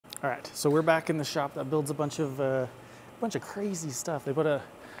All right, so we're back in the shop that builds a bunch of crazy stuff. They put a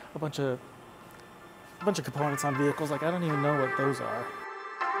bunch of components on vehicles. Like, I don't even know what those are.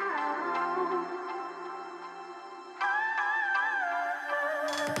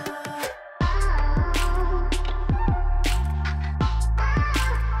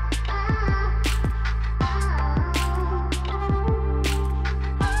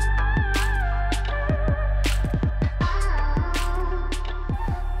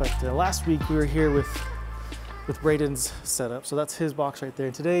 But last week we were here with Braden's setup, so that's his box right there.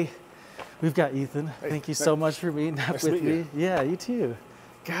 And today we've got Ethan. Hey, thank you so much for being up with me. Yeah, you too.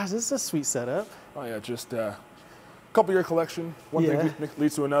 Gosh, this is a sweet setup. Oh yeah, just a couple year collection. One thing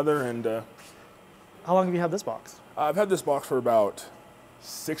leads to another, and how long have you had this box? I've had this box for about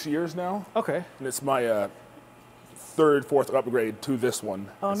 6 years now. Okay. And it's my third, fourth upgrade to this one.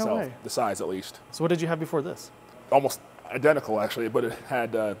 Oh, itself, no way. The size, at least. So what did you have before this? Almost identical, actually, but it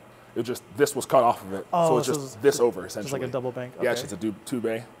had this was cut off of it. Oh, so it's just this over, essentially. Just like a double bank. Okay. Yeah, it's just a two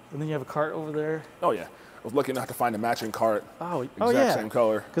bay. And then you have a cart over there. Oh yeah, I was lucky enough to find a matching cart. Oh, exact same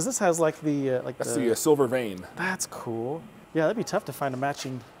color. Because this has like the That's the silver vein. That's cool. Yeah, that'd be tough to find a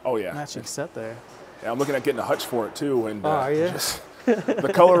matching. Oh yeah. Matching set there. Yeah, I'm looking at getting a hutch for it too, and just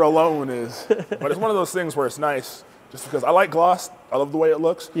the color alone is. But it's one of those things where it's nice, just because I like gloss. I love the way it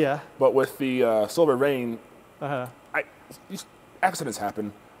looks. Yeah. But with the silver vein, accidents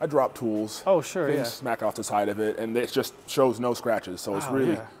happen. I drop tools. Oh, sure, things smack off the side of it, and it just shows no scratches. So it's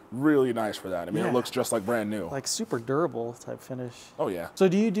really nice for that. I mean, it looks just like brand new. Like super durable type finish. Oh yeah. So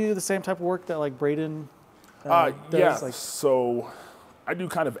do you do the same type of work that like Braden does? Yeah. Like... So I do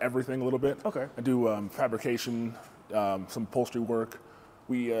kind of everything a little bit. Okay. I do fabrication, some upholstery work.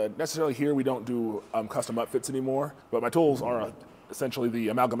 We necessarily here we don't do custom upfits anymore, but my tools are essentially the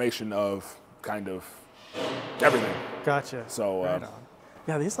amalgamation of kind of everything. Gotcha. So. Right on.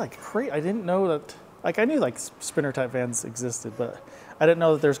 Yeah, these like great. I didn't know that. Like I knew like spinner type vans existed, but I didn't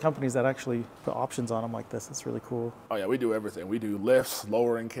know that there's companies that actually put options on them like this. It's really cool. Oh yeah, we do everything. We do lifts,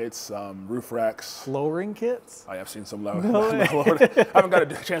 lowering kits, roof racks. Lowering kits? I have seen some lowering. I haven't got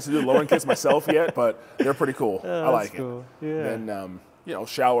a chance to do lowering kits myself yet, but they're pretty cool. I like cool. it. Yeah. And you know,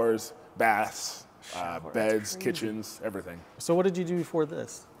 showers, baths, beds, kitchens, everything. So what did you do before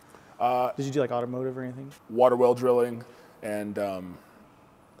this? Did you do like automotive or anything? Water well drilling and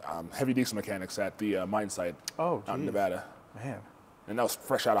heavy diesel mechanics at the mine site out in Nevada. Man. And that was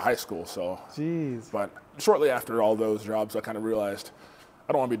fresh out of high school, so. Jeez. But shortly after all those jobs, I kind of realized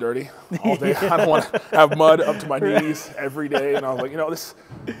I don't want to be dirty all day. I don't want to have mud up to my knees every day. And I was like, you know, this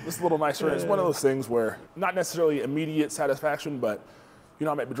is a little nicer. It's one of those things where not necessarily immediate satisfaction, but you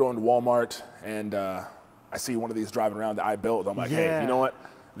know, I might be going to Walmart and I see one of these driving around that I built. I'm like, hey, you know what?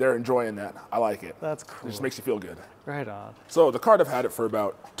 They're enjoying that. I like it. That's cool. It just makes you feel good. Right on. So the cart, I've had it for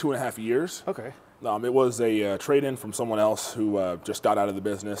about 2.5 years. Okay. It was a trade-in from someone else who just got out of the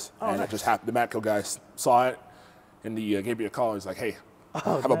business. Oh, and nice. it just happened. The Matco guy saw it, and he gave me a call. He's like, hey, I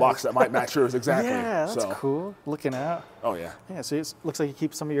have a box that might match yours exactly. Yeah, that's cool. Looking out. Oh, yeah. Yeah, so it looks like you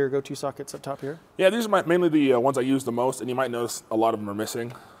keep some of your go-to sockets up top here. Yeah, these are mainly the ones I use the most, and you might notice a lot of them are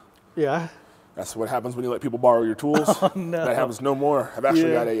missing. Yeah. That's what happens when you let people borrow your tools. Oh, no. That happens no more. I've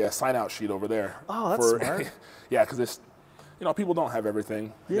actually got a sign-out sheet over there. Oh, that's smart. Yeah, because it's, you know, people don't have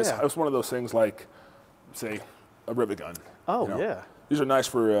everything. Yeah. It's one of those things like, say, a rivet gun. Oh, you know? yeah. These are nice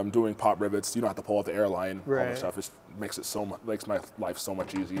for doing pop rivets. You don't have to pull out the airline. Right. All that stuff. It makes it makes my life so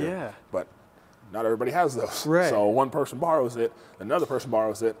much easier. Yeah. But not everybody has those. Right. So one person borrows it, another person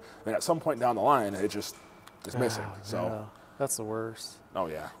borrows it, and at some point down the line, it just is missing. So. No. That's the worst. Oh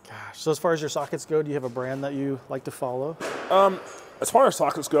yeah. Gosh. So as far as your sockets go, do you have a brand that you like to follow? As far as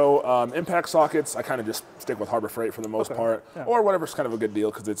sockets go, impact sockets, I kind of just stick with Harbor Freight for the most part, or whatever's kind of a good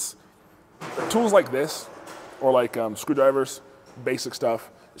deal, because it's tools like this, or like screwdrivers, basic stuff.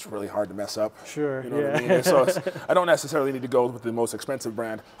 It's really hard to mess up. Sure. You know what I mean? So I don't necessarily need to go with the most expensive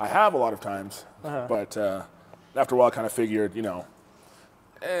brand. I have a lot of times, but after a while, I kind of figured, you know,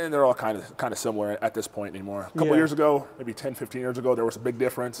 and they're all kind of similar at this point anymore. A couple years ago, maybe 10, 15 years ago, there was a big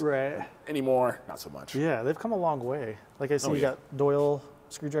difference. Right. Anymore, not so much. Yeah, they've come a long way. Like I see you got Doyle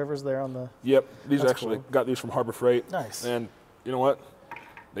screwdrivers there on the... Yep, these actually got these from Harbor Freight. Nice. And you know what?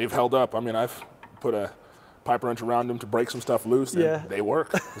 They've held up. I mean, I've put a pipe wrench around them to break some stuff loose, and they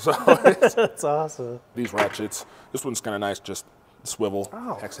work. So that's awesome. These ratchets. This one's kind of nice, just swivel,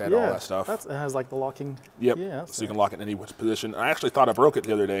 hex head, all that stuff. It has like the locking. Yep. Yeah, so you can lock it in any which position. I actually thought I broke it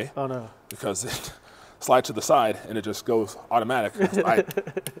the other day. Oh no. Because it slides to the side and it just goes automatic.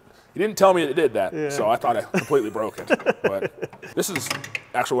 He didn't tell me it did that, so I thought I completely broke it. But this is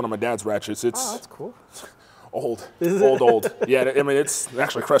actually one of my dad's ratchets. It's that's cool. old, Is it? old. Yeah, I mean, it's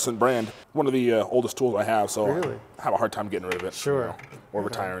actually Crescent brand. One of the oldest tools I have, so Really? I have a hard time getting rid of it. Sure. Or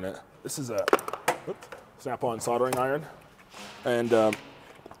retiring it. This is a snap-on soldering iron. And I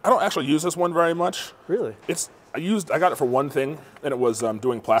don't actually use this one very much. Really? I got it for one thing, and it was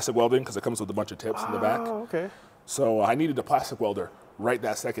doing plastic welding because it comes with a bunch of tips in the back. Oh, okay. So I needed a plastic welder right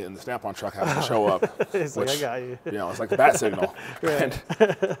that second, and the snap-on truck happened to show up. It's like, I got you. You know, it's like the bat signal. Right. And,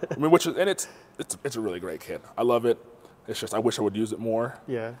 I mean, it's a really great kit. I love it. It's just I wish I would use it more.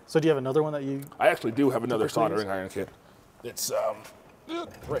 Yeah. So do you have another one that you? I actually do have another typically soldering iron kit. It's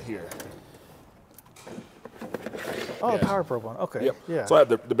right here. Oh, Yeah. the power probe one. Okay. Yep. Yeah. So I have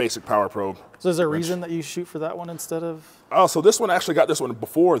the basic power probe. So is there a reason that you shoot for that one instead of? Oh, so this one actually got this one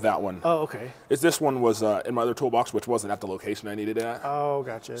before that one. Oh, okay. This one was in my other toolbox, which wasn't at the location I needed it at. Oh,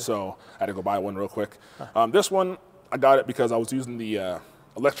 gotcha. So I had to go buy one real quick. This one, I got it because I was using the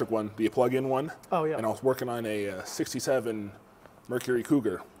electric one, the plug-in one. Oh, yeah. And I was working on a 67 Mercury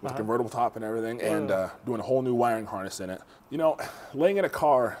Cougar with a convertible top and everything, and doing a whole new wiring harness in it. You know, laying in a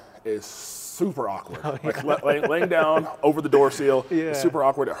car is super awkward. Oh, yeah. Like laying down over the door seal Yeah. is super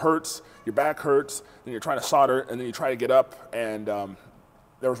awkward. It hurts. Your back hurts. And you're trying to solder, and then you try to get up. And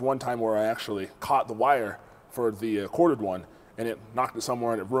there was one time where I actually caught the wire for the corded one, and it knocked it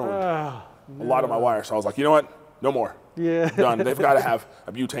somewhere, and it ruined a lot of my wire. So I was like, you know what? No more. Yeah. Done. They've got to have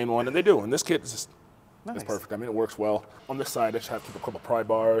a butane one, and they do. And this kit is just Nice. it's perfect. I mean, it works well. On this side, I just have to keep a couple pry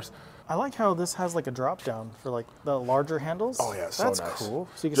bars. I like how this has like a drop down for like the larger handles. Oh, yeah, so That's nice. cool.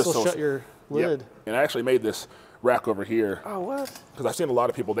 So you can Just still so- shut your lid. Yep. And I actually made this rack over here Oh, what? because I've seen a lot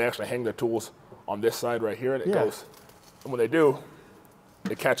of people, they actually hang their tools on this side right here, and it Yeah. goes. And when they do,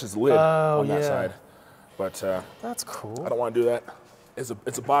 it catches the lid Oh, on that yeah. side. But That's cool. I don't want to do that. It's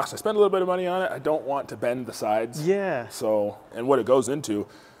a box. I spend a little bit of money on it. I don't want to bend the sides. Yeah. So, and what it goes into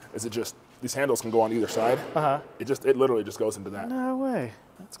is these handles can go on either side. It literally just goes into that. No way.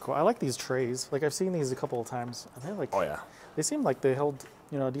 That's cool. I like these trays. Like I've seen these a couple of times. And they're like, Oh yeah. they seem like they held,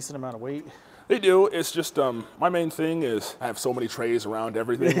 a decent amount of weight. They do. It's just my main thing is I have so many trays around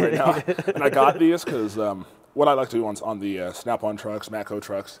everything right now, and I got these because what I like to do on the Snap-on trucks, Matco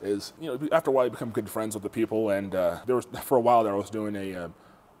trucks, is after a while you become good friends with the people, and for a while there I was doing a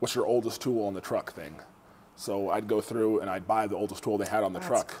what's your oldest tool on the truck thing. So I'd go through and I'd buy the oldest tool they had on the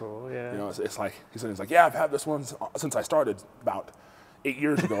truck. That's cool. Yeah. You know, it's like he's like, yeah, I've had this one since I started about 8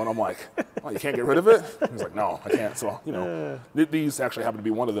 years ago, and I'm like, oh, you can't get rid of it? He's like, no, I can't. So these actually happen to be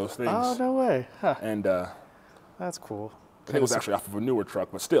one of those things. Oh, no way. Huh. And That's cool. I think it was actually off of a newer truck,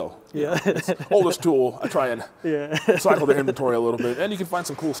 but still. Yeah. It's oldest tool. I try and Yeah. cycle the inventory a little bit, and you can find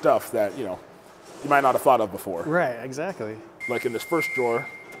some cool stuff that you might not have thought of before. Right. Exactly. Like in this first drawer,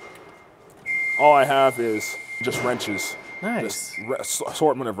 all I have is just wrenches. Nice. This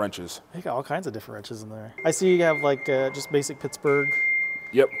assortment of wrenches. You got all kinds of different wrenches in there. I see you have like just basic Pittsburgh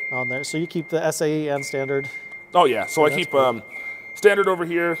Yep. on there. So you keep the SAE and standard. Oh yeah. So I that's keep cool. standard over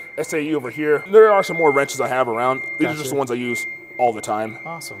here, SAE over here. There are some more wrenches I have around. These are Gotcha. just the ones I use all the time.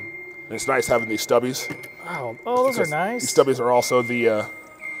 Awesome. And it's nice having these stubbies. Oh, those are because nice. These stubbies are also the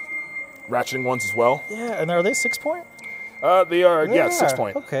ratcheting ones as well. Yeah, and are they 6-point? They are, yeah,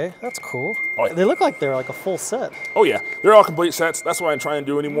 6-point. Okay, that's cool. Oh, yeah. They look like they're like a full set. Oh yeah, they're all complete sets. That's what I try and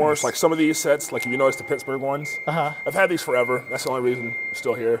do anymore. It's like some of these sets, like if you notice the Pittsburgh ones, I've had these forever. That's the only reason I'm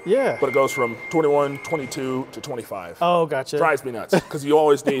still here. Yeah. But it goes from 21, 22 to 25. Oh, gotcha. Drives me nuts because you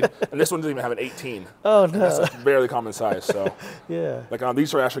always need, and this one doesn't even have an 18. Oh, And no. that's a barely common size. So Yeah. like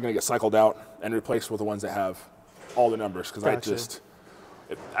these are actually going to get cycled out and replaced with the ones that have all the numbers because Gotcha.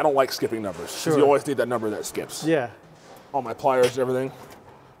 I don't like skipping numbers because Sure. you always need that number that skips. Yeah. All my pliers and everything,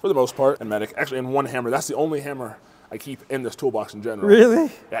 for the most part, and medic. Actually, in one hammer. That's the only hammer I keep in this toolbox in general.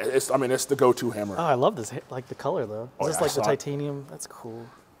 Really? Yeah, it's the go-to hammer. Oh, I love this. Like the color though. Oh, Is this yeah, I like the saw it. titanium? That's cool.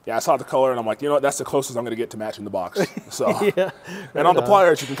 Yeah, I saw the color, and I'm like, you know what? That's the closest I'm going to get to matching the box. So, Yeah. and on the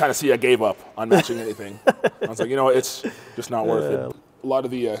pliers, you can kind of see I gave up on matching anything. I was like, you know what? It's just not worth it. A lot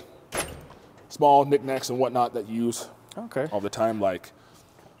of the small knickknacks and whatnot that you use Okay. all the time, like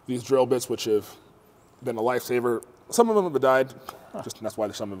these drill bits, which have been a lifesaver. Some of them have died, just that's why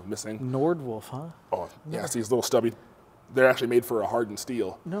there's some of them missing. Nordwolf, huh? Oh, yeah, it's these little stubby. They're actually made for a hardened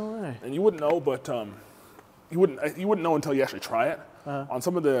steel. No way. And you wouldn't know, but you wouldn't know until you actually try it. On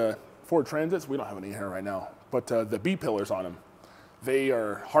some of the Ford Transits, we don't have any here right now, but the B pillars on them, they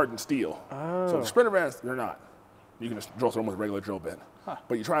are hardened steel. So the Sprinter vans, they're not. You can just drill through them with a regular drill bit.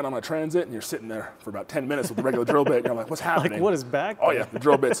 But you try it on a Transit, and you're sitting there for about 10 minutes with the regular drill bit, and you're like, what's happening? Like what is back Oh there? yeah, the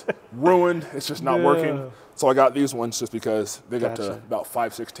drill bit's ruined. It's just not working. No. So I got these ones just because they got to Gotcha. about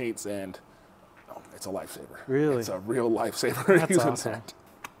 5/16, and it's a lifesaver. Really? It's a real lifesaver That's using awesome. that.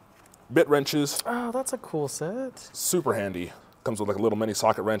 bit wrenches. Oh, that's a cool set. Super handy. Comes with like a little mini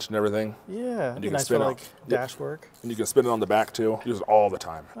socket wrench and everything. Yeah, and you can nice spin for it. like dash work. And you can spin it on the back too. Use it all the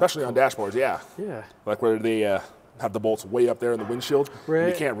time, especially on dashboards. Yeah. Yeah. Like where they have the bolts way up there in the windshield, Right. and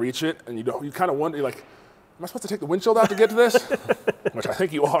you can't reach it, and you kind of wonder, you're like, am I supposed to take the windshield out to get to this? Which I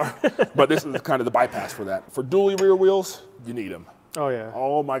think you are, but this is kind of the bypass for that. For dually rear wheels, you need them. Oh yeah.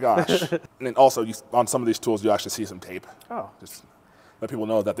 Oh my gosh. And then also, on some of these tools, you actually see some tape. Oh. Just let people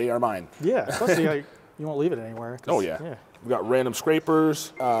know that they are mine. Yeah, especially like, you won't leave it anywhere. Oh yeah. We've got random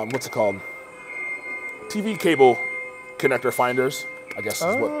scrapers. What's it called? TV cable connector finders, I guess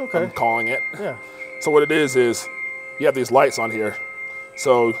is what I'm calling it. Yeah. So what it is you have these lights on here.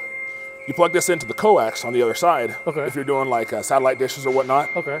 So you plug this into the coax on the other side. Okay. If you're doing like satellite dishes or whatnot.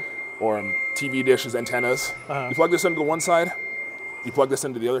 Okay. Or TV dishes, antennas. You plug this into the one side. You plug this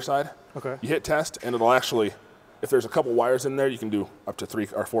into the other side. Okay. You hit test, and it'll actually, if there's a couple wires in there, you can do up to 3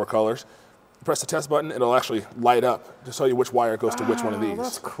 or 4 colors. You press the test button, it'll actually light up to tell you which wire goes to which one of these.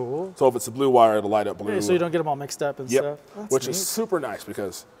 That's cool. So if it's a blue wire, it'll light up blue. Yeah, so you don't get them all mixed up and stuff. That's Which neat. is super nice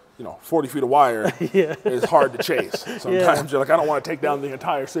because, 40 feet of wire Yeah. is hard to chase. Sometimes you're like, I don't want to take down the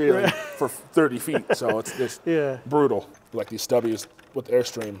entire ceiling for 30 feet. So it's brutal. Like these stubbies with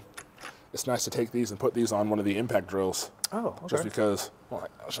Airstream, it's nice to take these and put these on one of the impact drills. Oh, okay. Just because, well,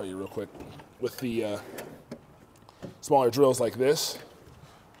 I'll show you real quick. With the smaller drills like this,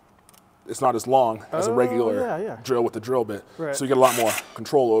 it's not as long as a regular drill with the drill bit. Right. So you get a lot more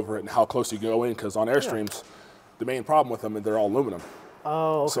control over it and how close you go in, because on Airstreams, the main problem with them is they're all aluminum.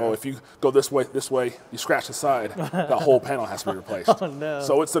 Oh, okay. So if you go this way, you scratch the side, that whole panel has to be replaced. Oh, no.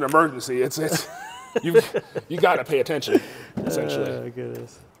 So it's an emergency. It's you got to pay attention, essentially. Oh,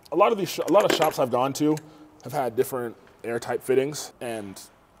 goodness. A lot of shops I've gone to have had different air type fittings, and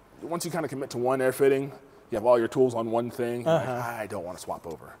once you kind of commit to one air fitting, you have all your tools on one thing. You're like, I don't want to swap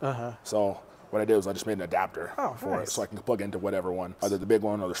over. So what I did was I just made an adapter for it, so I can plug into whatever one, either the big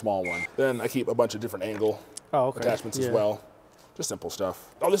one or the small one. Then I keep a bunch of different angle attachments as well. Just simple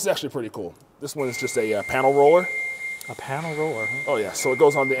stuff. Oh, this is actually pretty cool. This one is just a panel roller. A panel roller, huh? Oh yeah, so it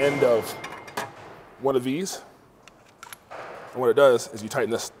goes on the end of one of these. And what it does is you tighten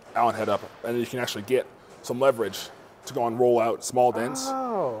this Allen head up, and then you can actually get some leverage to go and roll out small dents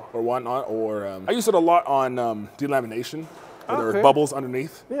or whatnot. Or I use it a lot on delamination, where there are bubbles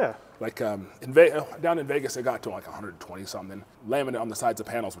underneath. Yeah. Like down in Vegas, it got to like 120 something. Laminate on the sides of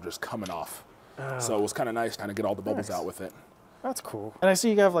panels were just coming off. So it was kind of nice to kind of get all the bubbles out with it. That's cool. And I see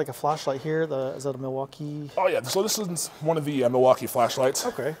you have like a flashlight here. Is that a Milwaukee? Oh yeah, so this is one of the Milwaukee flashlights.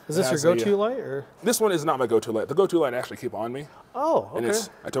 Okay. Is this your go-to light, or? This one is not my go-to light. The go-to light I actually keep on me. Oh, okay. And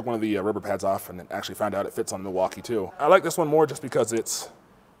I took one of the rubber pads off and actually found out it fits on Milwaukee too. I like this one more just because it's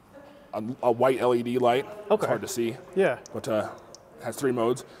a white LED light. Okay. It's hard to see. Yeah. But it has 3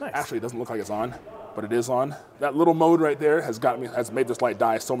 modes. Nice. Actually, it doesn't look like it's on, but it is on. That little mode right there has made this light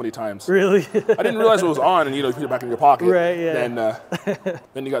die so many times. Really? I didn't realize it was on, and you put it back in your pocket. Right, yeah.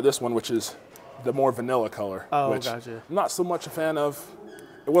 Then you got this one, which is the more vanilla color. Oh, which gotcha. I'm not so much a fan of.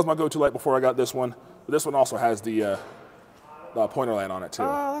 It was my go-to light before I got this one, but this one also has the pointer light on it too.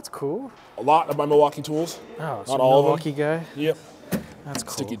 Oh, that's cool. A lot of my Milwaukee tools. Oh, so not all Milwaukee of them. guy. Yep. That's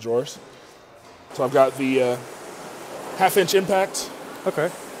cool. Sticky drawers. So I've got the half-inch impact. Okay.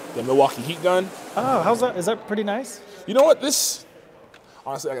 The Milwaukee heat gun. Oh, how's that? Is that pretty nice? You know what? This,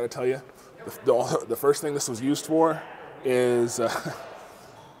 honestly, I got to tell you, the first thing this was used for is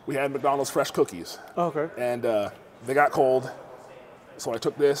we had McDonald's fresh cookies. Oh, okay. And they got cold, so I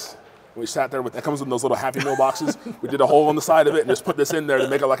took this. And we sat there it comes in those little Happy Meal boxes. We did a hole on the side of it and just put this in there to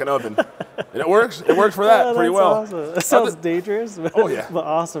make it like an oven. And it works. It works for that pretty well. Awesome. That sounds dangerous, but, but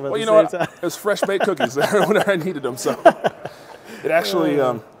awesome at the same time. It was fresh baked cookies there when I needed them. So it actually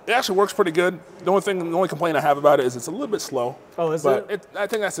works pretty good. The only complaint I have about it is it's a little bit slow. Oh, is it? But I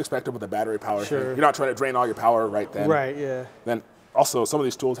think that's expected with the battery power thing. Sure. You're not trying to drain all your power right then. Right, yeah. Then also some of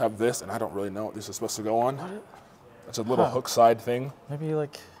these tools have this, and I don't really know what this is supposed to go on. It's a little hook side thing. Maybe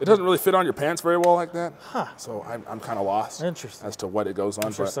like... It doesn't really fit on your pants very well like that. So I'm kind of lost. Interesting. As to what it goes on.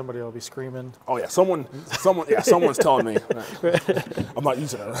 I'm sure somebody will be screaming. Oh yeah, someone's telling me. I'm not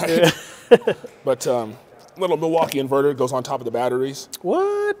using it, right? But little Milwaukee inverter goes on top of the batteries.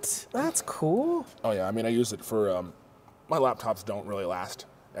 What? That's cool. Oh yeah, I mean I use it for my laptops don't really last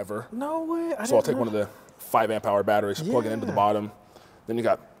ever. No way. So I'll take one of the 5 amp hour batteries, plug it into the bottom. Then you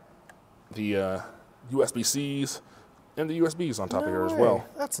got the USB-Cs and the USBs on top of here as well.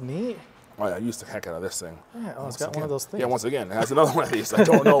 That's neat. Oh yeah, I used the heck out of this thing. Yeah, it's got one of those things. Yeah, once again, it has another one of these. I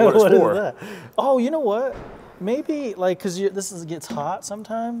don't know what it's for. Is that? Oh, you know what? Maybe because this gets hot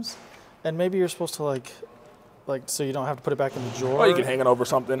sometimes, and maybe you're supposed to like Like, so you don't have to put it back in the drawer? Well, you can hang it over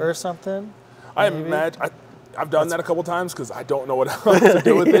something. Or something? I imagine, I've done that a couple times because I don't know what else to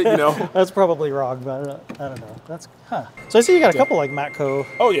do with it, you know? That's probably wrong, but I don't know. That's, huh. So I see you got a couple like Matco.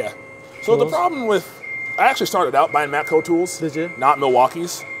 Oh, yeah. So the problem with, I actually started out buying Matco tools. Did you? Not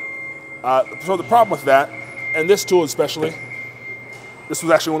Milwaukee's. So the problem with that, and this tool especially, this was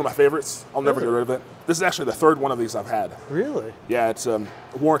actually one of my favorites. I'll never get rid of it. This is actually the third one of these I've had. Really? Yeah, it's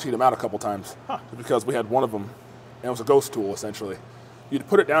warrantied them out a couple times because we had one of them, and it was a ghost tool essentially. You'd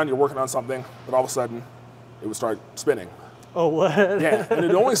put it down, you're working on something, but all of a sudden, it would start spinning. Oh, what? Yeah, and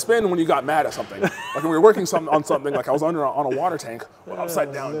it'd only spin when you got mad at something. Like when we were working on something, like I was on a water tank,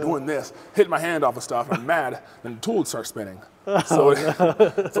 upside down, doing this, hitting my hand off of stuff, and I'm mad, and the tool would start spinning. So,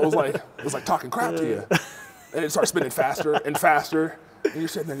 so it was like talking crap to you. And it starts spinning faster and faster, and you're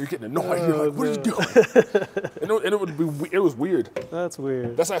sitting there, you're getting annoyed. You're like, what are you doing? And it was weird. That's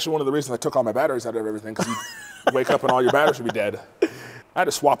weird. That's actually one of the reasons I took all my batteries out of everything, because you wake up and all your batteries would be dead. I had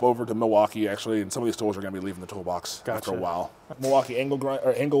to swap over to Milwaukee, actually, and some of these tools are going to be leaving the toolbox after a while. Milwaukee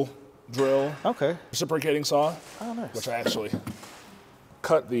angle drill. Okay. Reciprocating saw. Oh, nice. Which I actually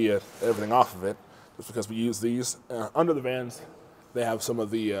cut the everything off of it, just because we use these. Under the vans, they have some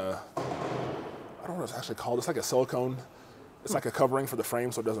of the, I don't know what it's actually called. It's like a silicone. It's like a covering for the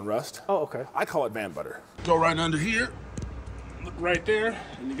frame so it doesn't rust. Oh, okay. I call it van butter. Go right under here. Look right there,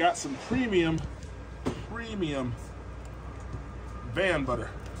 and you got some premium van butter.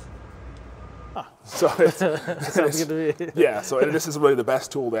 Huh. So it's, Sounds good to me. yeah, so and this is really the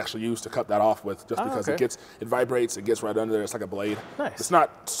best tool to actually use to cut that off with, just because it vibrates, it gets right under there. It's like a blade. Nice. It's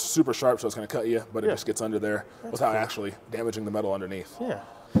not super sharp, so it's going to cut you, but it just gets under there without actually damaging the metal underneath. Yeah.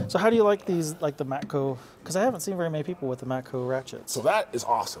 So how do you like these, like the Matco? Because I haven't seen very many people with the Matco ratchets. So that is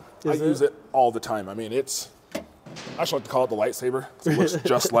awesome. I use it all the time. I mean, I should like to call it the lightsaber. It looks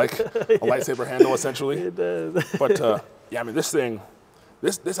just like a lightsaber handle, essentially. It does. But yeah, I mean, this thing,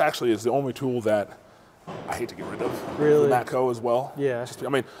 this actually is the only tool that I hate to get rid of. Really? The Matco as well. Yeah. I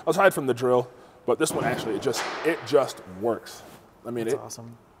mean, aside from the drill, but this one actually, it just works. I mean, That's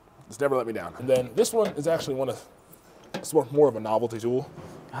awesome. It's never let me down. And then this one is actually it's more of a novelty tool.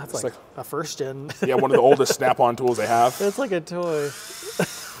 That's like a first gen. Yeah, one of the oldest Snap-on tools they have. It's like a toy.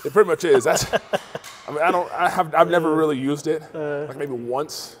 It pretty much is. I mean, I've never really used it, like maybe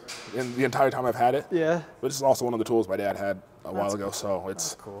once in the entire time I've had it. Yeah. But this is also one of the tools my dad had a while ago, so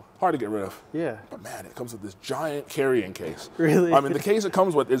it's hard to get rid of. Yeah. But man, it comes with this giant carrying case. Really? I mean, the case it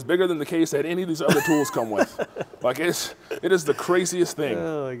comes with is bigger than the case that any of these other tools come with. Like it is the craziest thing.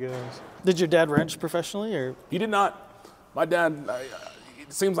 Oh my gosh. Did your dad wrench professionally, or? He did not. My dad,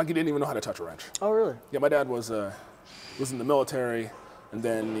 it seems like he didn't even know how to touch a wrench. Oh really? Yeah, my dad was in the military. And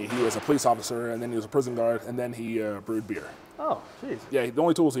then he was a police officer, and then he was a prison guard, and then he brewed beer. Oh, jeez. Yeah, the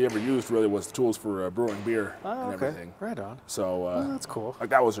only tools he ever used really was tools for brewing beer and everything. Right on. So that's cool. Like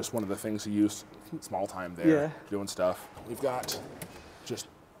that was just one of the things he used small time there, doing stuff. We've got just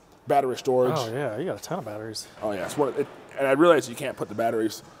battery storage. Oh yeah, you got a ton of batteries. Oh yeah, and I realized you can't put the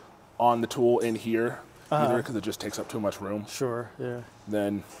batteries on the tool in here either because it just takes up too much room. Sure. Yeah.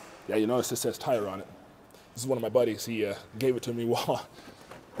 Then, yeah, you notice this says tire on it. This is one of my buddies. He gave it to me while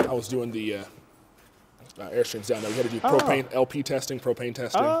I was doing the Airstreams down there. We had to do propane LP testing, propane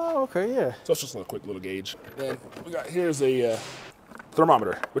testing. Oh, okay, yeah. So it's just a quick little gauge. Then here's a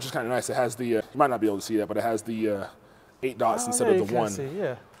thermometer, which is kind of nice. It has the, you might not be able to see that, but it has the 8 dots instead of the 1. See,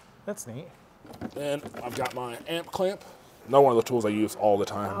 yeah, that's neat. And I've got my amp clamp. Another one of the tools I use all the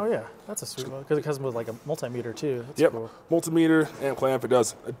time. Oh yeah, that's a sweet one because it comes with like a multimeter too. That's cool. Multimeter, amp clamp, it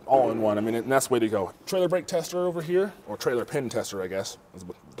does it all in one. I mean, and that's the way to go. Trailer brake tester over here, or trailer pin tester, I guess is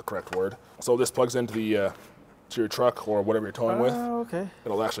the correct word. So this plugs into to your truck or whatever you're towing with. Oh, okay.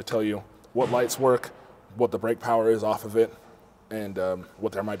 It'll actually tell you what lights work, what the brake power is off of it, and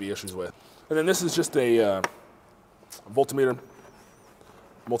what there might be issues with. And then this is just a multimeter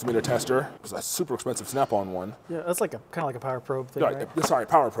tester. It's a super expensive Snap-on one. Yeah, that's like kind of like a power probe thing, right? Sorry,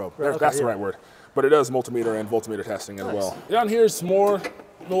 power probe. That's the right word. But it does multimeter and voltmeter testing as well. Down here's some more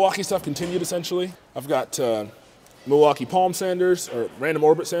Milwaukee stuff continued, essentially. I've got Milwaukee palm sanders, or random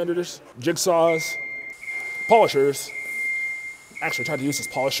orbit sanders, jigsaws, polishers. Actually, I tried to use this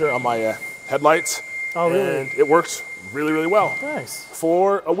polisher on my headlights. Oh, really? And it works really, really well. Nice.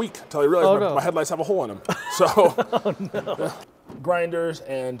 For a week, until I realized my headlights have a hole in them. So, oh, no. Grinders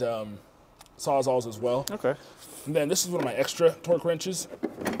and sawzalls as well. Okay. And then this is one of my extra torque wrenches.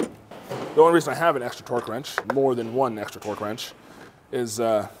 The only reason I have an extra torque wrench, more than one extra torque wrench, is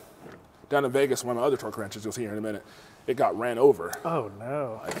down in Vegas, one of my other torque wrenches, you'll see here in a minute, it got ran over. Oh,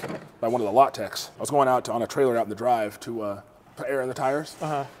 no. By one of the lot techs. I was going out on a trailer out in the drive to put air in the tires.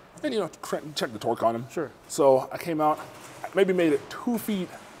 and check the torque on them. Sure. So I came out, maybe made it 2 feet,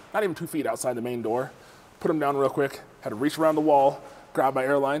 not even 2 feet outside the main door, put them down real quick, had to reach around the wall, grab my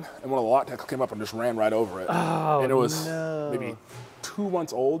airline, and one of the lot techs came up and just ran right over it. Oh, and it was no. maybe 2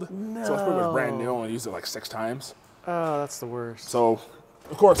 months old, No. so it's pretty much brand new, and I used it like 6 times. Oh, that's the worst. So,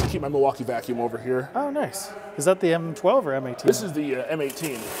 of course, I keep my Milwaukee vacuum over here. Oh, nice. Is that the M12 or M18? This is the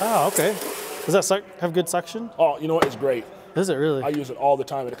M18. Oh, okay. Does that have good suction? Oh, you know what? It's great. Is it really? I use it all the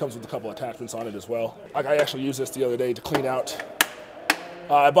time, and it comes with a couple attachments on it as well. Like I actually used this the other day to clean out.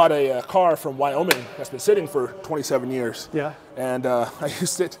 I bought a car from Wyoming that's been sitting for 27 years. Yeah. And I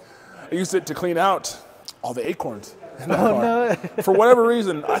used it to clean out all the acorns in that car. No. For whatever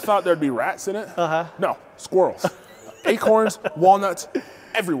reason, I thought there'd be rats in it. No, squirrels. Acorns, walnuts,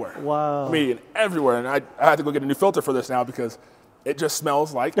 everywhere. Wow. I mean, everywhere. And I had to go get a new filter for this now because it just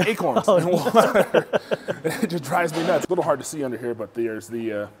smells like acorns and water. It just drives me nuts. It's a little hard to see under here, but there's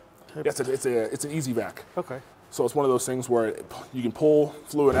the, it's an easy vac. Okay. So it's one of those things where you can pull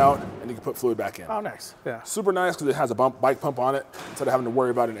fluid out and you can put fluid back in. Oh, nice. Yeah. Super nice because it has a bike pump on it instead of having to worry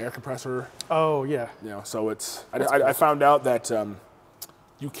about an air compressor. Oh, yeah. So it's, I found out that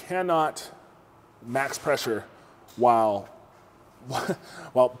you cannot max pressure while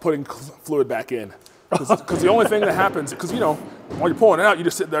putting fluid back in. Because the only thing that happens, because while you're pulling it out, you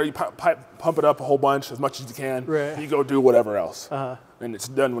just sit there, you pump it up a whole bunch as much as you can, right. And you go do whatever else, and it's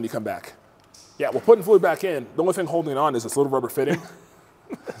done when you come back. Yeah, well, putting fluid back in, the only thing holding it on is this little rubber fitting.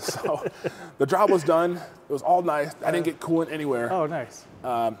 So the job was done. It was all nice. I didn't get coolant anywhere. Oh, nice.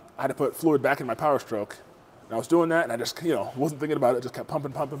 I had to put fluid back in my Power Stroke, and I was doing that, and I just wasn't thinking about it. Just kept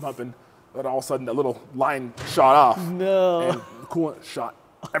pumping. Then all of a sudden, that little line shot off, No. and coolant shot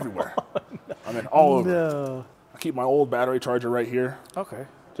everywhere. No. I mean, all over. No. I keep my old battery charger right here. Okay.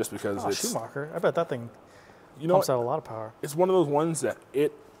 Just because it's Schumacher. I bet that thing pumps pumps out a lot of power. It's one of those ones that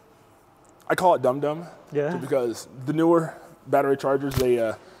I call it dum-dum. Yeah. Because the newer battery chargers,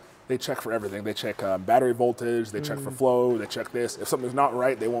 they check for everything. They check battery voltage, they check for flow, they check this. If something's not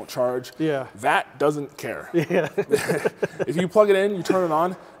right, they won't charge. Yeah. That doesn't care. Yeah. If you plug it in, you turn it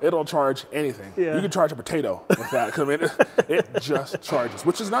on, it'll charge anything. Yeah. You can charge a potato with that. I mean, it just charges,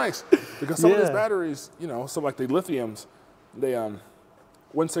 which is nice. Because some of these batteries, so like the lithiums, they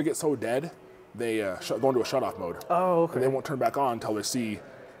once they get so dead, they go into a shut-off mode. Oh, okay. And they won't turn back on until they see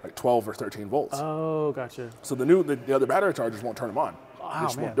like 12 or 13 volts. Oh, gotcha. So the other battery chargers won't turn them on. They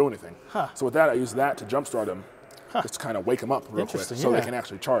just won't do anything. Huh. So with that, I use that to jumpstart them, just to kind of wake them up real quick, so they can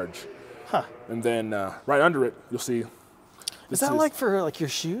actually charge. Huh. And then right under it, you'll see. Is that like for like your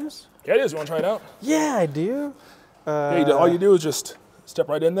shoes? Yeah, it is. You want to try it out? Yeah, I do. All you do is just step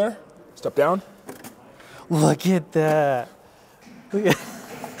right in there, step down. Look at that.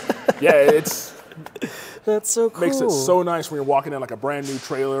 Yeah, it's. That's so cool. Makes it so nice when you're walking in like a brand new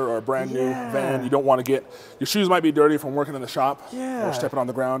trailer or a brand new van. You don't want to get, your shoes might be dirty from working in the shop or stepping on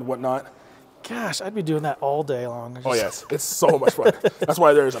the ground, whatnot. Gosh, I'd be doing that all day long. Oh yes, it's so much fun. That's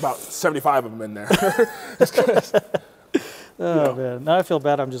why there's about 75 of them in there. Man, now I feel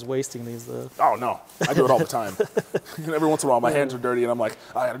bad I'm just wasting these though. Oh no, I do it all the time. Every once in a while my hands are dirty and I'm like,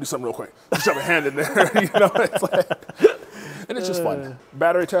 I gotta do something real quick. Just shove a hand in there, it's like, and it's just fun.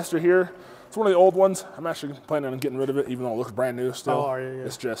 Battery tester here. It's one of the old ones. I'm actually planning on getting rid of it, even though it looks brand new still. Oh, are you? Yeah.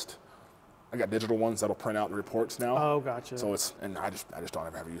 It's just, I got digital ones that'll print out the reports now. Oh, gotcha. So and I just don't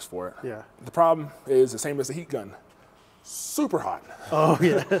ever have a use for it. Yeah. The problem is the same as the heat gun. Super hot. Oh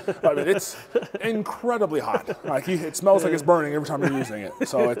yeah. I mean, it's incredibly hot. Like it smells like it's burning every time you're using it.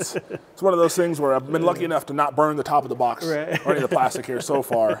 So it's one of those things where I've been lucky enough to not burn the top of the box or any of the plastic here so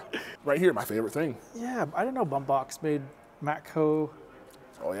far. Right here, my favorite thing. Yeah, I didn't know Bumbox made Matco.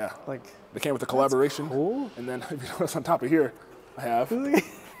 Oh yeah. Like they came with a collaboration. Cool. And then if you notice on top of here, I have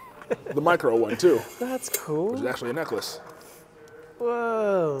the micro one too. That's cool. Which is actually a necklace.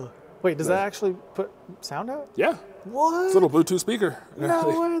 Whoa. Wait, does that actually put sound out? Yeah. What? It's a little Bluetooth speaker.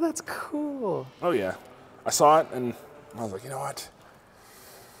 No way, that's cool. Oh yeah. I saw it and I was like, you know what?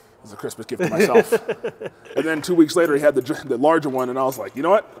 This is a Christmas gift to myself. And then 2 weeks later, he had the larger one, and I was like, you know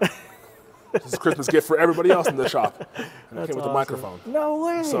what? This is a Christmas gift for everybody else in the shop. And it came with a microphone. No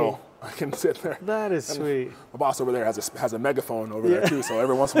way. So I can sit there. That is sweet. My boss over there has a megaphone over there too. So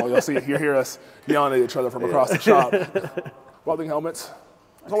every once in a while you hear us yelling at each other from across the shop. Welding helmets.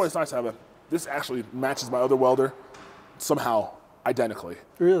 It's always nice to have this actually matches my other welder somehow identically.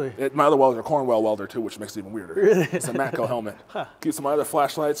 Really? My other welder is a Cornwell welder too, which makes it even weirder. Really? It's a Matco helmet. Keep some other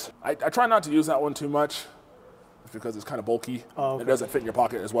flashlights. I try not to use that one too much because it's kind of bulky. Oh, okay. It doesn't fit in your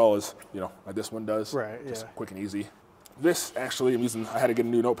pocket as well as, like this one does. Right, Just quick and easy. This actually, I had to get a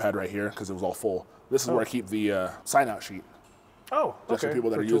new notepad right here because it was all full. This is where I keep the sign out sheet. Oh, just okay. for people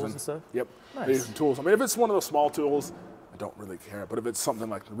that For are tools using. and stuff? Yep. Nice. They're using tools. I mean, if it's one of those small tools, I don't really care. But if it's something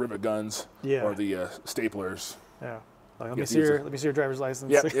like the rivet guns Yeah. or the staplers, Yeah. Like, let Yeah, me see your driver's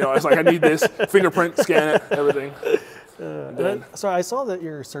license. yeah, you know, it's like I need this fingerprint, scan it, everything. And then, So I saw that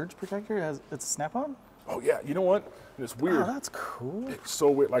your surge protector it's snap-on. oh yeah, you know what? And it's weird. Oh, that's cool. It's so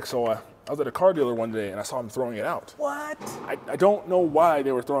weird. Like I was at a car dealer one day and I saw them throwing it out. What? I don't know why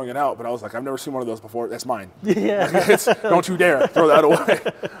they were throwing it out, but I was like, I've never seen one of those before. That's mine. Yeah. Don't you dare throw that away.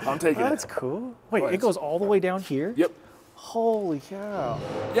 I'm taking That's it. cool. Wait, But it goes all the way down here? Yep. Holy cow.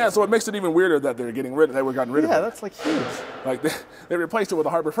 Yeah, so it makes it even weirder that they were getting rid of Yeah, it. that's like huge. Like they replaced it with a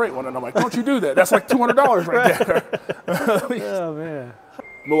Harbor Freight one, and I'm like, don't you do that? That's like $200 right there. Oh man.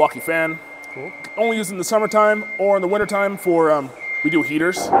 Milwaukee fan. Cool. Only used in the summertime or in the wintertime for we do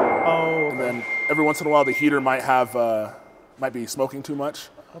heaters. Oh, And then every once in a while the heater might be smoking too much.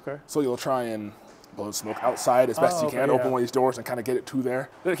 okay. So you'll try and blow the smoke outside as best as you okay, can, yeah. open one of these doors and kind of get it to there.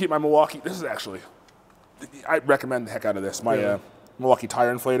 Then I keep my Milwaukee, this is actually, I recommend the heck out of this, my Really? Milwaukee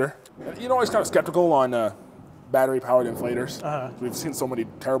tire inflator. And, you know, I was kind of skeptical on battery-powered inflators. We've seen so many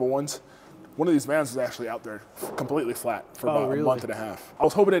terrible ones. One of these vans was actually out there completely flat for about really? a month and a half. I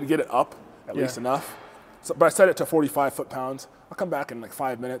was hoping to get it up at Yeah. least enough, but I set it to 45 foot-pounds. I'll come back in like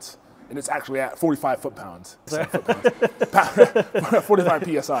 5 minutes, and it's actually at 45 foot-pounds. 45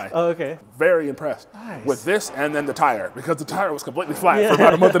 PSI. Oh, okay. Very impressed Nice. with this and then the tire, because the tire was completely flat for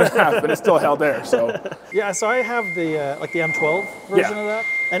about a month and a half, and it still held there. So Yeah, so I have the like the M12 version Yeah. of that,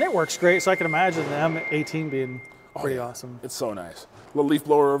 and it works great. So I can imagine the M18 being pretty yeah. awesome. it's so nice. Little leaf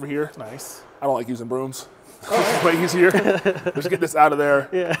blower over here. Nice. I don't like using brooms. It's way easier. Just get this out of there,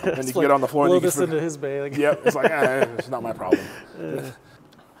 Yeah. and you can get on the floor. Blow And you this can into his bay. Like, Yep, it's like, it's not my problem.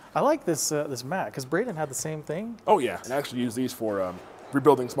 I like this this mat because Braden had the same thing. Oh yeah, and I actually use these for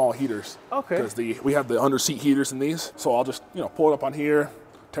rebuilding small heaters. Okay. Because we have the under seat heaters in these, so I'll just pull it up on here,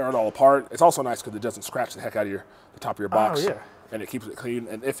 tear it all apart. It's also nice because it doesn't scratch the heck out of the top of your box. yeah. And it keeps it clean.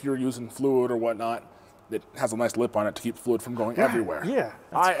 And if you're using fluid or whatnot, it has a nice lip on it to keep fluid from going everywhere. Yeah.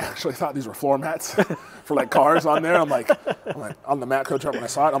 I actually thought these were floor mats for like cars on there. I'm like on the Matco truck when I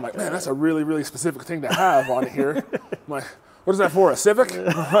saw it, I'm like, man, that's a really, really specific thing to have on here. I'm like, what is that for? A Civic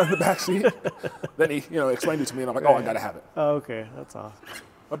on the back seat? Then he, explained it to me, and I'm like, oh, I gotta have it. Oh, okay, that's awesome.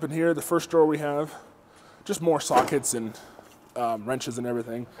 Up in here, the first drawer we have, just more sockets and wrenches and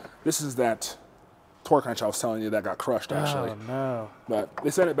everything. This is that torque wrench I was telling you that got crushed actually. Oh no. But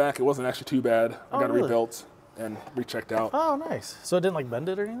they sent it back. It wasn't actually too bad. I got it really? rebuilt and rechecked out. Oh, nice. So it didn't like bend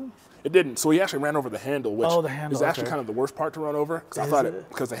it or anything? It didn't. So he actually ran over the handle, which Oh, the handle, is actually okay. kind of the worst part to run over. Because I Is thought it?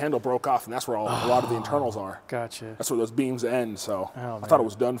 because the handle broke off, and that's where a lot of the internals are. Gotcha. That's where those beams end. So Oh, I thought man. it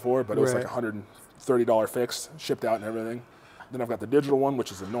was done for, but it was like Right. $130 fix, shipped out and everything. Then I've got the digital one,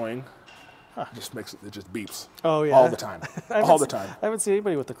 which is annoying. It just beeps. Oh yeah. All the time. All the time. I haven't seen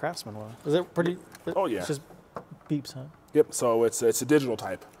anybody with the Craftsman one. Is it pretty? Oh, yeah. It's just beeps, huh? Yep. So it's a digital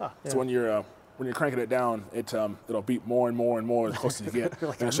type. Ah, So yeah. when you're cranking it down, it'll beep more and more and more the closer you get,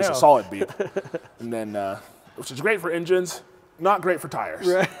 Like, and it's I just a know. solid beep. And then, which is great for engines, not great for tires.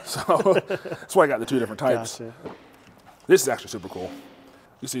 Right. So that's why I got the two different types. Gotcha. This is actually super cool.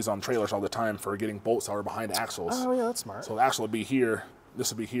 You see these on trailers all the time for getting bolts that are behind axles. Oh yeah, that's smart. So the axle would be here.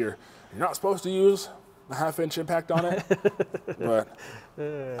 This would be here. You're not supposed to use a 1/2-inch impact on it, but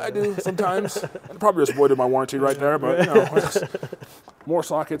I do sometimes. I probably just voided my warranty right there, but more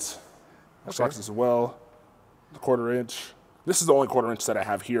sockets. Sockets as well. The 1/4 inch. This is the only 1/4 inch that I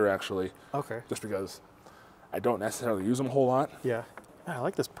have here actually, Okay. just because I don't necessarily use them a whole lot. Yeah. I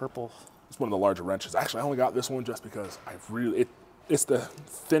like this purple. It's one of the larger wrenches. Actually, I only got this one just because it's the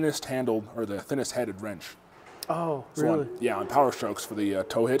thinnest handled or the thinnest headed wrench. Oh, So really? on Power Strokes for the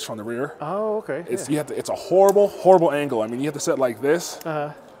tow hitch on the rear. Oh, okay. It's yeah. it's a horrible angle. I mean, you have to set like this,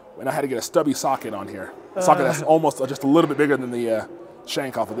 and I had to get a stubby socket on here. A socket that's almost just a little bit bigger than the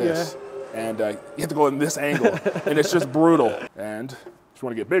shank off of this, and you have to go in this angle, and it's just brutal. And if you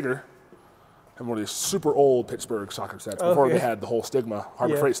want to get bigger, have one of these super old Pittsburgh socket sets before Okay. they had the whole stigma,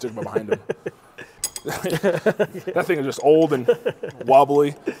 Harbor Yeah. Freight stigma behind them. That thing is just old and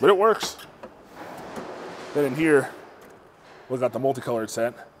wobbly, but it works. Then in here, we got the multicolored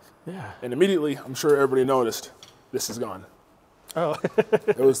set. Yeah. And immediately, I'm sure everybody noticed, this is gone. Oh.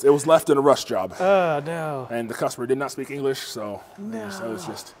 It was left in a rush job, Oh no. and the customer did not speak English, so it was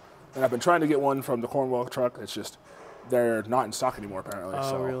just. And I've been trying to get one from the Cornwall truck. It's just they're not in stock anymore apparently. Oh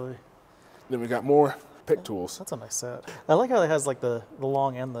so really? then we got more pick tools. That's a nice set. I like how it has like the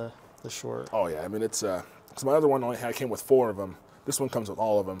long and the short. Oh yeah, I mean it's. Cause my other one only came with 4 of them. This one comes with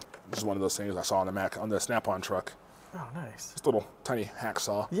all of them. This is one of those things I saw on the Snap-on truck. Oh nice. This little tiny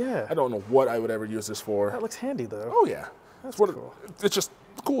hacksaw. Yeah. I don't know what I would ever use this for. That looks handy though. Oh yeah. That's cool. It's just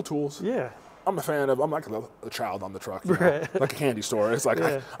cool tools. Yeah. I'm a fan of. I'm like a child on the truck, you know? Right. Like a candy store. It's like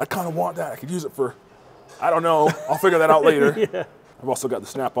Yeah. I kind of want that. I could use it for. I don't know. I'll figure that out later. Yeah. I've also got the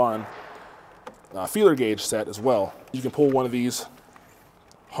snap-on feeler gauge set as well. You can pull one of these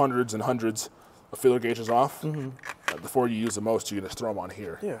hundreds and hundreds of feeler gauges off. Before you use the most, you just throw them on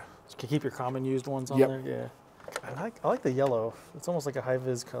here. Yeah. So you can keep your common used ones on Yep. there. Yeah. I like the yellow. It's almost like a high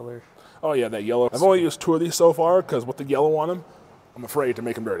vis color. Oh yeah, that yellow. I've only used 2 of these so far because with the yellow on them, I'm afraid to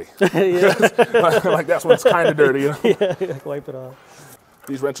make them dirty. Yeah. Like that's when it's kind of dirty. You know? Yeah. Like wipe it off.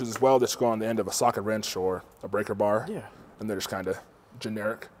 These wrenches as well, just go on the end of a socket wrench or a breaker bar. Yeah. And they're just kind of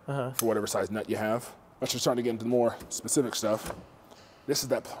generic for whatever size nut you have. Once you're starting to get into the more specific stuff, this is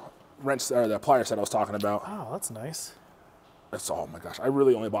that wrench or that plier set I was talking about. Oh, that's nice. That's, oh my gosh, I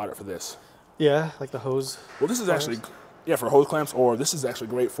really only bought it for this. Yeah, like the hose. Well, this is actually, yeah, for hose clamps, or this is actually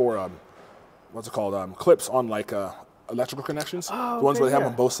great for, what's it called, clips on like electrical connections. Oh, the ones okay, where they have yeah.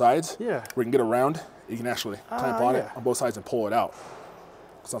 on both sides. Yeah. Where you can get around, you can actually clamp on it yeah. on both sides and pull it out.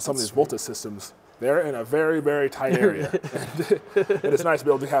 Because on some of these voltage systems, they're in a very, very tight area. and it's nice to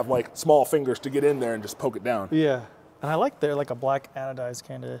be able to have like small fingers to get in there and just poke it down. Yeah. And I like they're like a black anodized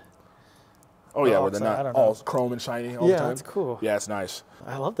kind of. Oh yeah, Oh, where they're so I not don't all know. chrome and shiny all the Yeah, time. that's cool. Yeah, it's nice.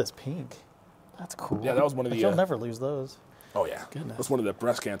 I love this pink. That's cool. Yeah, that was one of the, You'll never lose those. Oh yeah, Goodness. that's one of the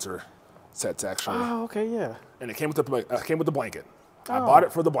breast cancer sets actually. Oh, okay, yeah. And it came with the blanket. I Oh, bought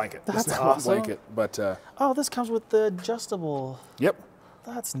it for the blanket. that's It's not one awesome. blanket, but Oh, this comes with the adjustable. yep.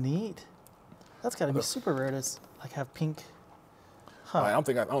 That's neat. That's got to be super rare to like have pink. Huh. I don't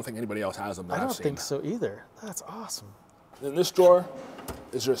think anybody else has them that I I've don't seen. think so either. That's awesome. In this drawer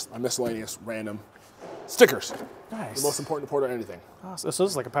is just a miscellaneous random stickers. Nice. The most important part of anything. Awesome. So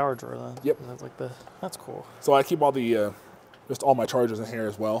this is like a power drawer then. Yep. That's like that's cool. So I keep all the just all my chargers in here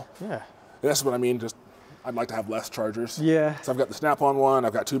as well. Yeah. And that's what I mean. Just I'd like to have less chargers. Yeah. So I've got the snap-on one.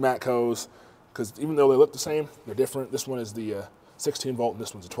 I've got 2 Matcos because even though they look the same, they're different. This one is the 16 volt and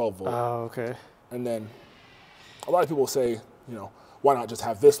this one's a 12 volt. Oh, okay. And then a lot of people say, you know, why not just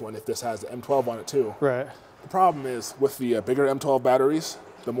have this one if this has the M12 on it too? Right. The problem is with the bigger M12 batteries,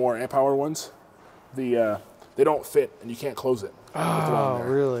 the more amp hour ones, they don't fit and you can't close it. with it on Oh,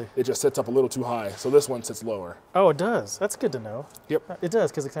 there. really? It just sits up a little too high. So this one sits lower. Oh, it does. That's good to know. Yep. It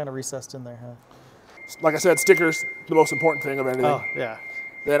does because it kind of recessed in there, huh? Like I said, stickers, the most important thing of anything. Oh, yeah.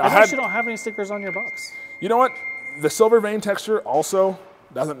 Then I noticed you don't have any stickers on your box. you know what? The silver vein texture also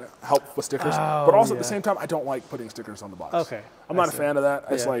doesn't help with stickers. Oh, but also at yeah. the same time, I don't like putting stickers on the box. Okay. I'm not a fan of that.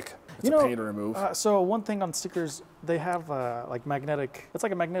 It's Yeah. like, it's You a know, pain to remove. So one thing on stickers, they have like magnetic. It's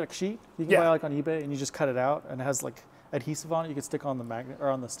like a magnetic sheet you can Yeah. buy like on eBay, and you just cut it out, and it has like adhesive on it. You can stick on the magnet or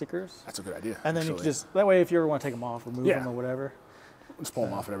on the stickers, That's a good idea. and then you actually. can just that way if you ever want to take them off, remove Yeah. them or whatever. Just pull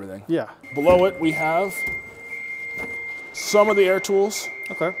them off and everything. Yeah. Below it, we have some of the air tools,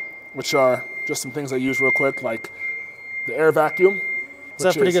 Okay. which are just some things I use real quick, like the air vacuum. Is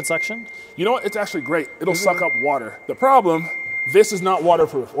that pretty good suction? You know what? It's actually great. It'll suck up water. The problem, this is not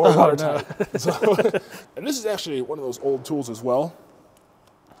waterproof or watertight. So, and this is actually one of those old tools as well.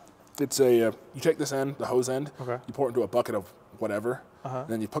 It's a, you take this end, the hose end, Okay. you pour it into a bucket of whatever, and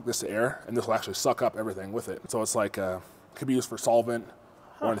then you put this to air, and this will actually suck up everything with it. So it's like, could be used for solvent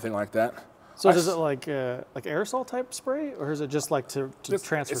or anything like that. So is it like aerosol type spray, or is it just like to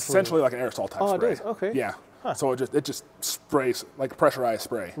transfer? It's fluid? essentially like an aerosol type Oh, it spray. is? Okay. Yeah. So it just sprays like pressurized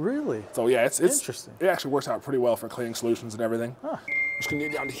spray. Really? So yeah, it's Interesting. It actually works out pretty well for cleaning solutions and everything. Just gonna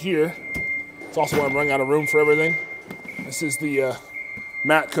get down to here. It's also where I'm running out of room for everything. This is the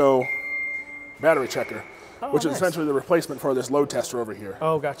Matco battery checker, which is nice. essentially the replacement for this load tester over here.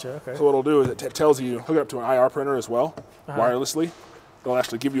 Oh, gotcha. Okay. So what it'll do is it tells you, hook it up to an IR printer as well, wirelessly. It'll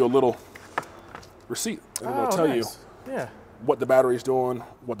actually give you a little receipt, and it'll tell you Yeah. what the battery's doing,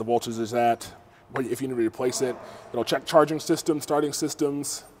 what the voltage is at, if you need to replace it. It'll check charging systems, starting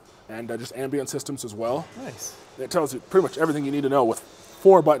systems, and just ambient systems as well. Nice. It tells you pretty much everything you need to know with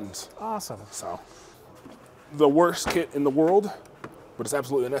 4 buttons. Awesome. So, the worst kit in the world, but it's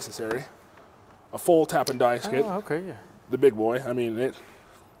absolutely necessary. A full tap and dice kit, Oh, okay. Yeah. the big boy. I mean, it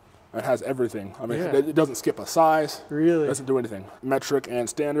has everything. I mean, Yeah. it doesn't skip a size. Really? It doesn't do anything. Metric and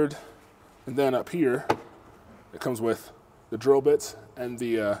standard. And then up here, it comes with the drill bits and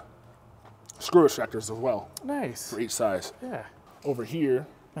the screw extractors as well Nice. for each size. Yeah. Over here,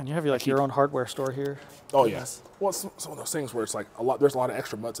 And you have your own hardware store here. Oh yes. Well, it's some of those things where it's like there's a lot of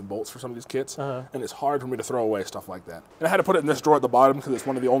extra nuts and bolts for some of these kits, and it's hard for me to throw away stuff like that. And I had to put it in this drawer at the bottom because it's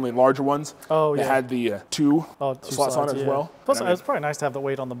one of the only larger ones. Oh yeah. It had the two slots on it as well. Plus, it's probably nice to have the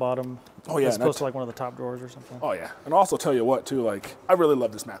weight on the bottom. Oh yeah. As opposed to like one of the top drawers or something. Oh yeah. And I'll also tell you what too, like I really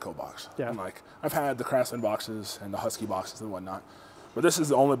love this Matco box. Yeah. And like I've had the Craftsman boxes and the Husky boxes and whatnot, but this is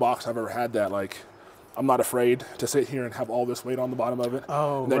the only box I've ever had that like I'm not afraid to sit here and have all this weight on the bottom of it.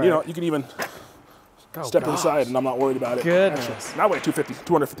 Oh, and then you can even step inside and I'm not worried about it. Goodness. Actually, and I weigh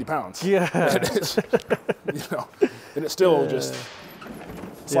 250 pounds. Yeah. And it's, and it still just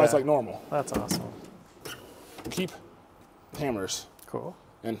slides like normal. That's awesome. Keep hammers. Cool.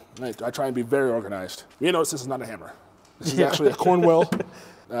 And I try and be very organized. You notice this is not a hammer. This is actually a Cornwell.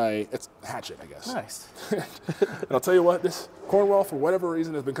 It's a hatchet, I guess. Nice. And I'll tell you what, this Cornwell, for whatever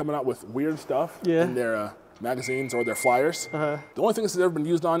reason, has been coming out with weird stuff in their magazines or their flyers. The only thing this has ever been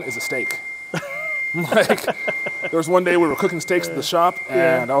used on is a steak. Like, there was one day we were cooking steaks at the shop,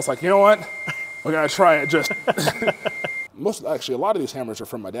 and I was like, you know what? We're gonna try it. Just actually, a lot of these hammers are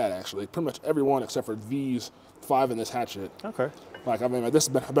from my dad. Actually, pretty much every one except for these 5 in this hatchet. Okay. Like, I mean,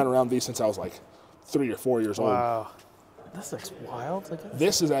 I've been around these since I was like 3 or 4 years old. Wow. This looks wild.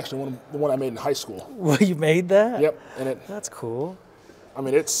 This is actually the one I made in high school. Well, you made that? Yep. And that's cool. I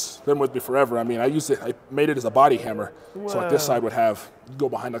mean, it's been with me forever. I mean, I made it as a body hammer. Wow. So like this side would go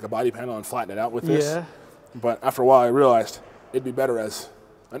behind like a body panel and flatten it out with this. Yeah. But after a while, I realized it'd be better as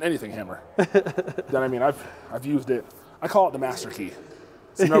an anything hammer. Then I mean, I've used it. I call it the master key.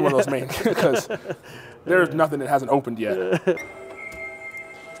 It's another one of those main, because there's nothing that hasn't opened yet.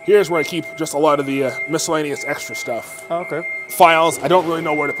 Here's where I keep just a lot of the miscellaneous extra stuff. Oh, okay. Files. I don't really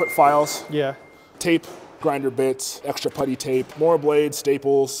know where to put files. Yeah. Tape, grinder bits, extra putty tape, more blades,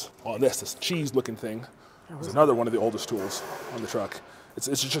 staples. Oh, this cheese-looking thing is another one of the oldest tools on the truck. It's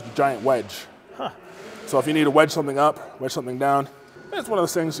just a giant wedge. Huh. So if you need to wedge something up, wedge something down, it's one of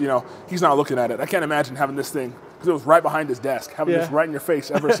those things, he's not looking at it. I can't imagine having this thing, because it was right behind his desk, having this right in your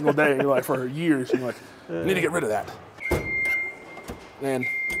face every single day, and you're like, for years, and you're like, I need to get rid of that. And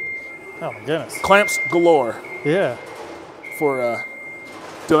oh my goodness. Clamps galore. Yeah. For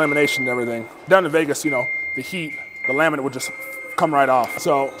delamination and everything. Down in Vegas, the heat, the laminate would just come right off.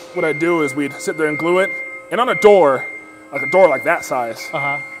 So what I'd do is we'd sit there and glue it. And on a door like that size,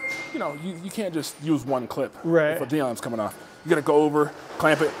 you can't just use one clip if the line's coming off. You gotta go over,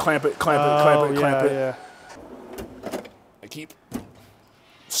 clamp it, clamp it, clamp it, clamp it, clamp it. Yeah. I keep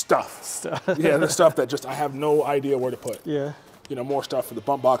stuff. Yeah, the stuff that I have no idea where to put. Yeah. More stuff for the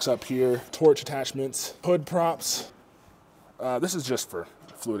bump box up here, torch attachments, hood props. This is just for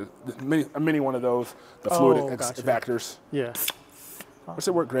fluid, a mini one of those, the fluid vectors. Yeah. Which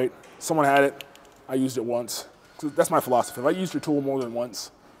it worked great. Someone had it, I used it once. That's my philosophy. If I use your tool more than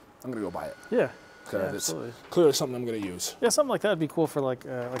once, I'm gonna go buy it. Yeah. Because it's clearly something I'm gonna use. Yeah, something like that would be cool for like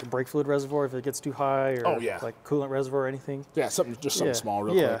a brake fluid reservoir if it gets too high, or like coolant reservoir or anything. Yeah, something small,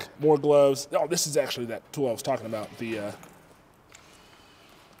 real quick. More gloves. Oh, this is actually that tool I was talking about. The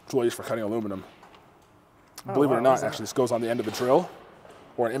tool I use for cutting aluminum. Believe it or not, actually, this goes on the end of a drill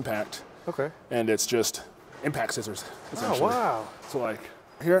or an impact. Okay. And it's just impact scissors, essentially. Oh, wow. So like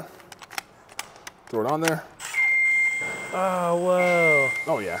here, throw it on there. Oh, whoa.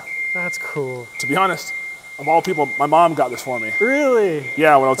 Oh, yeah. That's cool. To be honest, of all people, my mom got this for me. Really?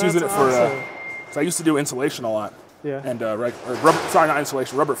 Yeah, when I was using it for, so I used to do insulation a lot. Yeah. And not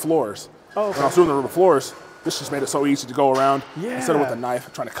insulation, rubber floors. Oh, okay. When I was doing the rubber floors, this just made it so easy to go around instead of with a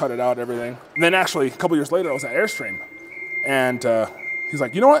knife trying to cut it out and everything. And then actually, a couple years later, I was at Airstream. And he's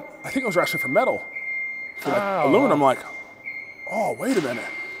like, you know what? I think it was actually for metal. For aluminum. I'm like, oh, wait a minute.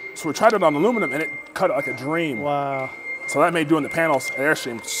 So we tried it on aluminum and it cut it like a dream. Wow. So that made doing the panels at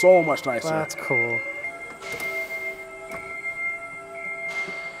Airstream so much nicer. That's cool.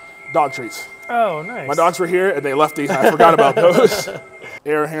 Dog treats. Oh, nice. My dogs were here and they left these. I forgot about those.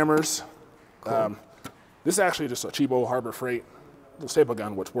 Air hammers. Cool. This is actually just a cheapo Harbor Freight staple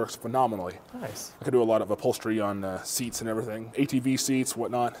gun, which works phenomenally. Nice. I could do a lot of upholstery on seats and everything. ATV seats,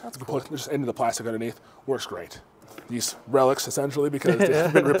 whatnot. That's cool. Just into the plastic underneath. Works great. These relics, essentially, because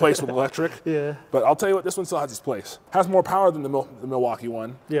they've been replaced with electric. Yeah. But I'll tell you what, this one still has its place. Has more power than the Milwaukee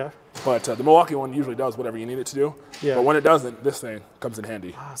one. Yeah. But the Milwaukee one usually does whatever you need it to do. Yeah. But when it doesn't, this thing comes in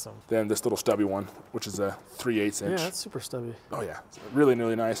handy. Awesome. Then this little stubby one, which is a 3/8 inch. Yeah, that's super stubby. Oh yeah, it's really,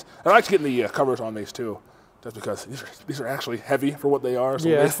 really nice. I like getting the covers on these too, just because these are actually heavy for what they are. So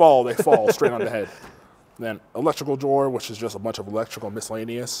when they fall straight on the head. Then electrical drawer, which is just a bunch of electrical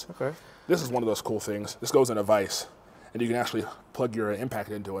miscellaneous. Okay. This is one of those cool things. This goes in a vise, and you can actually plug your impact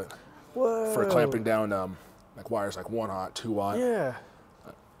into it. Whoa. For clamping down like wires like 1 aught, 2 aught. Yeah.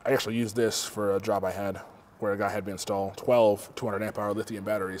 I actually used this for a job I had where a guy had me install 12 200 amp hour lithium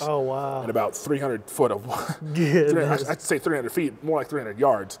batteries. Oh, wow. And about 300 foot of, Goodness. I'd say 300 feet, more like 300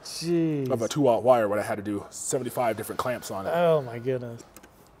 yards Jeez. of a 2-watt wire where I had to do 75 different clamps on it. Oh, my goodness.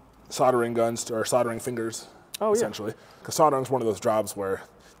 Soldering guns, or soldering fingers, essentially. Because soldering is one of those jobs where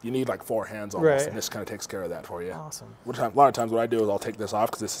you need like 4 hands almost, Right. and this kind of takes care of that for you. Awesome. A lot of times what I do is I'll take this off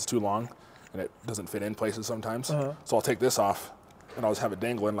because this is too long and it doesn't fit in places sometimes. So I'll take this off and I'll just have it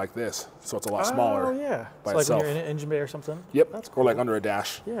dangling like this, so it's a lot smaller. Oh, yeah. by So like itself. when you're in an engine bay or something? Yep, That's cool. or like under a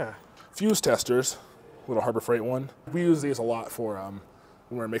dash. Yeah. Fuse testers, little Harbor Freight one. We use these a lot for when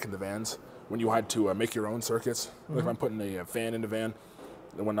we were making the vans. When you had to make your own circuits, like if I'm putting a fan in the van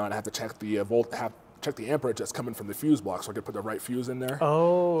and whatnot, I have to check the check the amperage that's coming from the fuse block, so I can put the right fuse in there.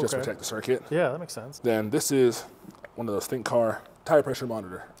 Oh, just to okay. protect the circuit. Yeah, that makes sense. Then this is one of those Think Car tire pressure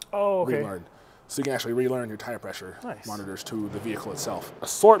monitor. Oh, okay. Relearn. So you can actually relearn your tire pressure Nice. monitors to the vehicle itself.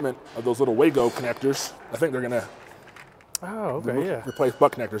 Assortment of those little Wago connectors. I think they're gonna Oh, okay, yeah. replace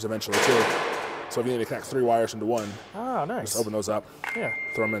butt connectors eventually too. So if you need to connect 3 wires into one, Oh, nice. just open those up, Yeah.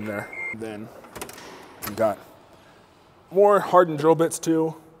 throw them in there. Then you got more hardened drill bits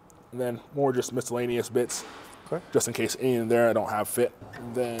too, and then more just miscellaneous bits, Okay. just in case any in there I don't have fit.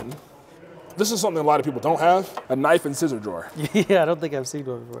 And then this is something a lot of people don't have: a knife and scissor drawer. Yeah, I don't think I've seen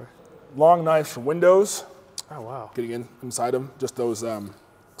one before. Long knives for windows, Oh, wow. getting inside them. Just those, so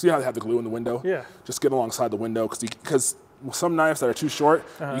you know how they have the glue in the window? Yeah. Just get alongside the window, because some knives that are too short,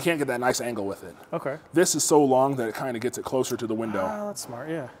 you can't get that nice angle with it. Okay. This is so long that it kind of gets it closer to the window. Oh, that's smart,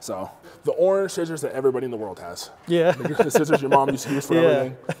 yeah. So the orange scissors that everybody in the world has. Yeah. The scissors your mom used to use for Yeah.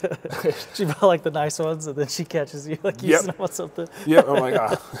 everything. She bought like the nice ones and then she catches you like using them on something. Yep, I'm like,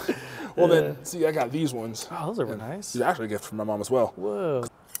 ah. Well then, see, I got these ones. Oh, those are nice. These are actually a gift from my mom as well. Whoa.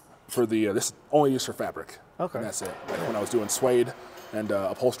 For the, this is only used for fabric. Okay. And that's it. Like when I was doing suede and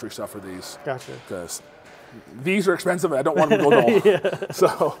upholstery stuff for these. Gotcha. Because these are expensive and I don't want them to go dull.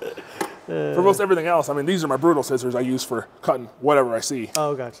 So for most everything else, I mean, these are my brutal scissors I use for cutting whatever I see.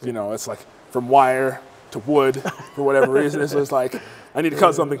 Oh, gotcha. You know, it's like from wire to wood for whatever reason. It's just like, I need to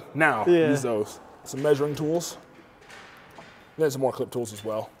cut something now. Yeah. Use those. Some measuring tools. There's some more clip tools as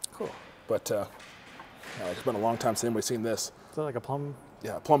well. Cool. But yeah, it's been a long time since anybody's seen this. Is that like a plum?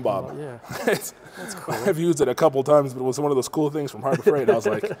 Yeah, plumb bob. Yeah. That's cool. I've used it a couple times, but it was one of those cool things from Harbor Freight. I was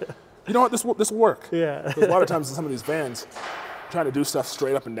like, you know what, this will work. Yeah. Because a lot of times in some of these vans, trying to do stuff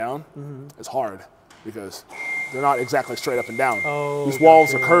straight up and down is hard because they're not exactly straight up and down. Oh, these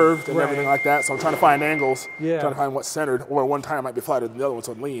walls gotcha. are curved and Right. everything like that, so I'm trying to find angles, Yeah. trying to find what's centered, or one tire might be flatter than the other one,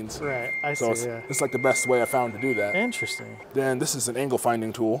 so it leans. Right. I So see, it's like the best way I found to do that. Interesting. Then this is an angle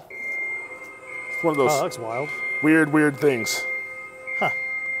finding tool. It's one of Oh, those that's wild. weird things. Huh.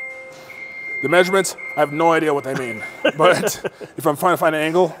 The measurements, I have no idea what they mean. But if I'm trying to find an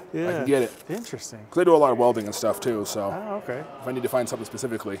angle, I Yeah. can get it. Interesting. Because they do a lot of welding and stuff too, so Oh, okay. if I need to find something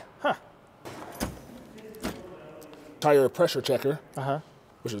specifically. Huh. Tire pressure checker, Uh-huh.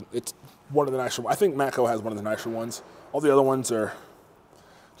 which is, it's one of the nicer, I think Matco has one of the nicer ones. All the other ones are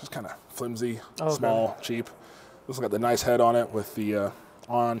just kind of flimsy, Okay. small, cheap. This has got the nice head on it with the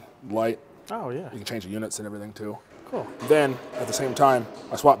on light. Oh, yeah. You can change the units and everything too. Cool. Then, at the same time,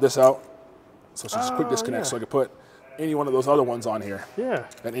 I swapped this out. So it's just a quick disconnect yeah. so I could put any one of those other ones on here Yeah.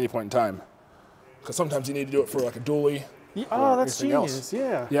 at any point in time. Because sometimes you need to do it for like a dually. Oh, or that's anything genius. else.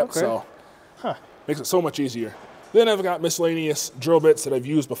 Yeah. Yep, Okay. so makes it so much easier. Then I've got miscellaneous drill bits that I've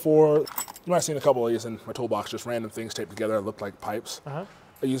used before. You might have seen a couple of these in my toolbox, just random things taped together that look like pipes. Uh-huh.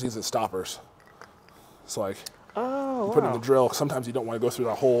 I use these as stoppers. So like, Oh, you put in wow. the drill, sometimes you don't want to go through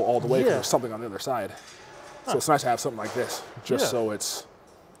the hole all the way because Yeah. there's something on the other side. So it's nice to have something like this, just Yeah. so it's,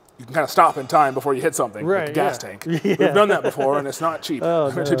 you can kind of stop in time before you hit something, like Right, the gas yeah. tank. Yeah. We've done that before, and it's not cheap. Oh,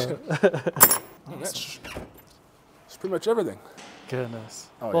 no. That's pretty much everything. Goodness.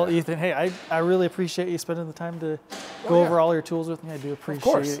 Oh, Well, yeah. Ethan, hey, I really appreciate you spending the time to go yeah. over all your tools with me. I do appreciate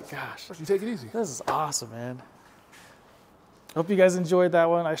course. it. Gosh, You take it easy. this is awesome, man. Hope you guys enjoyed that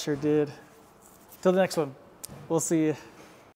one. I sure did. Till the next one, we'll see you.